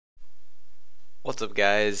What's up,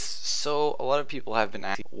 guys? So a lot of people have been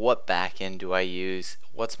asking what backend do I use,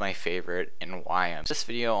 what's my favorite, and why. This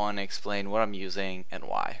video I want to explain what I'm using and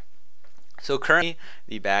why. So currently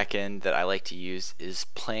the backend that I like to use is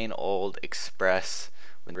plain old Express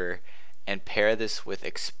and pair this with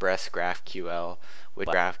Express GraphQL with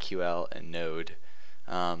GraphQL and Node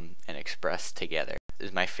and Express together. This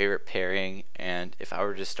is my favorite pairing, and if I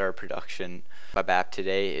were to start production web app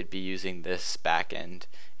today, it'd be using this backend.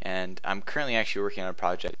 And I'm currently actually working on a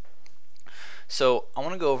project. So I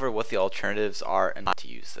want to go over what the alternatives are and how to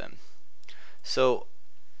use them. So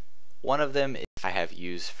one of them is I have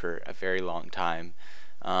used for a very long time,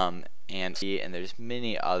 and there's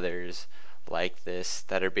many others like this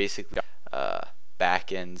that are basically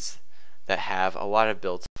backends that have a lot of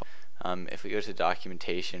built. If we go to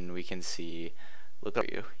documentation, we can see, look up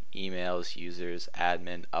emails, users,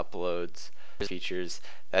 admin, uploads, features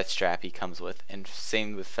that Strappy comes with, and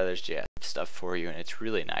same with Feathers.js stuff for you, and it's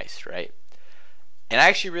really nice, right? And I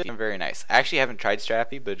actually really very nice. I actually haven't tried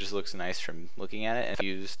Strappy, but it just looks nice from looking at it, and I've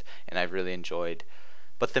used and I've really enjoyed.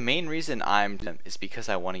 But the main reason I'm is because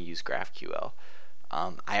I want to use GraphQL.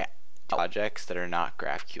 I projects that are not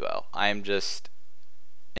GraphQL. I'm just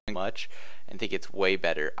much and think it's way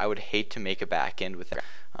better. I would hate to make a backend with it.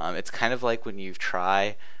 It's kind of like when you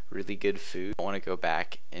try really good food, you don't want to go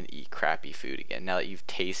back and eat crappy food again. Now that you've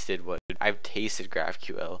tasted what I've tasted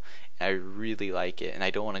GraphQL and I really like it, and I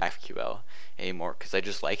don't want to GraphQL anymore because I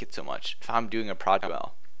just like it so much. If I'm doing a project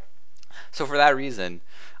so for that reason,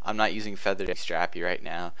 I'm not using Feather Strappy right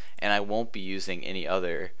now, and I won't be using any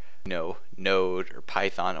other, Node or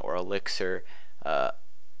Python or Elixir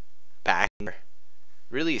backend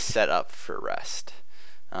really set up for REST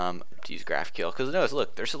to use GraphQL. Because notice,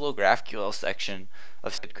 look, there's a little GraphQL section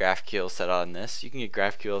of GraphQL set on this. You can get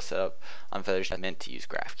GraphQL set up on Feathers that meant to use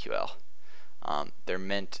GraphQL. They're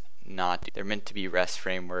meant to be REST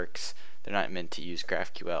frameworks. They're not meant to use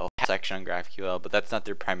GraphQL. Section on GraphQL, but that's not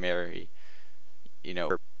their primary,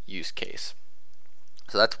 use case.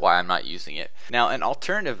 So that's why I'm not using it. Now, an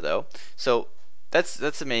alternative though, so that's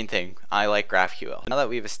the main thing. I like GraphQL. Now that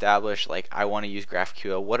we've established, like, I want to use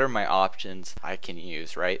GraphQL, what are my options I can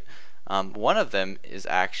use, right? One of them is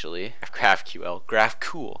actually GraphQL,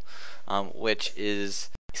 which is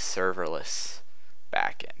a serverless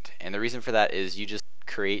backend. And the reason for that is you just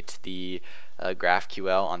create the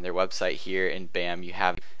GraphQL on their website here, and bam, you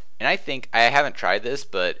have. And I think, I haven't tried this,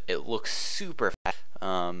 but it looks super fast.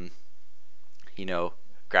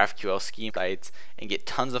 GraphQL scheme sites and get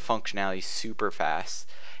tons of functionality super fast,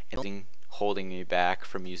 and holding me back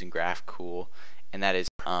from using GraphQL, and that is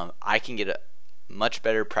I can get a much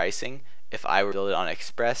better pricing if I were to build it on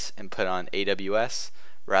Express and put it on AWS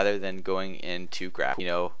rather than going into Graph,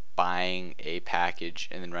 buying a package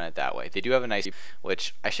and then run it that way. They do have a nice,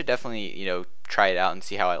 which I should definitely, try it out and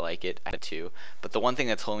see how I like it too. But the one thing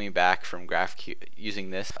that's holding me back from GraphQL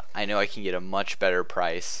using this, I know I can get a much better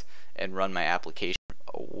price and run my application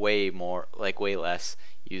way less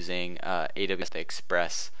using AWS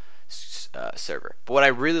Express server. But what I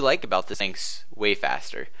really like about this thing's way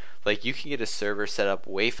faster. Like, you can get a server set up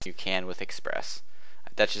way faster than you can with Express.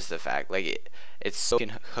 That's just a fact. Like, it's so you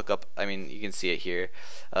can hook up. I mean, you can see it here,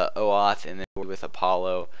 OAuth, and then with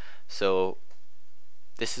Apollo. So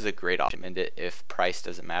this is a great option if price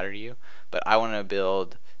doesn't matter to you. But I want to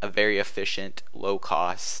build a very efficient, low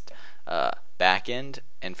cost backend,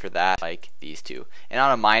 and for that, like these two. And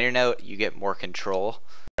on a minor note, you get more control,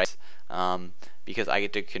 right? Because I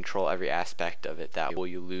get to control every aspect of it. That will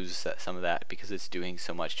you lose some of that because it's doing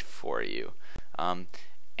so much for you.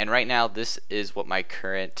 And right now, this is what my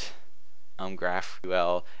current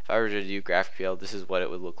GraphQL. If I were to do GraphQL, this is what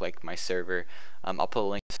it would look like. My server. I'll put a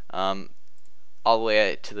link all the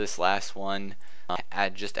way to this last one.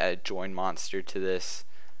 Add join monster to this.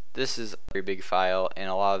 This is a very big file, and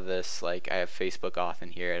a lot of this, like, I have Facebook auth in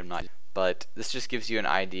here, and I'm not, but this just gives you an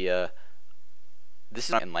idea. This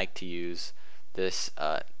is what I like to use. This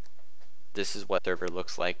is what server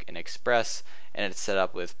looks like in Express, and it's set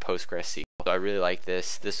up with PostgreSQL. So I really like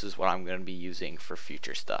this. This is what I'm going to be using for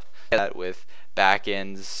future stuff. That with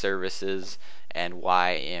backends, services, and why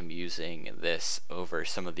I am using this over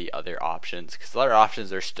some of the other options, because the other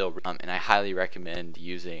options are still, and I highly recommend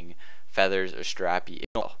using Feathers or Strappy.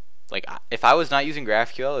 Like, if I was not using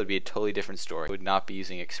GraphQL, it would be a totally different story. I would not be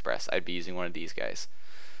using Express. I'd be using one of these guys.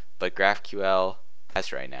 But GraphQL,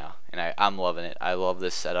 that's right now, and I'm loving it. I love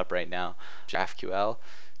this setup right now, GraphQL,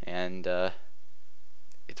 and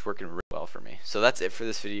it's working really well for me. So that's it for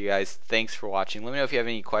this video, guys. Thanks for watching. Let me know if you have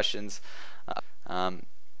any questions.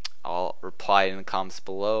 I'll reply in the comments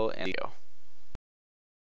below, and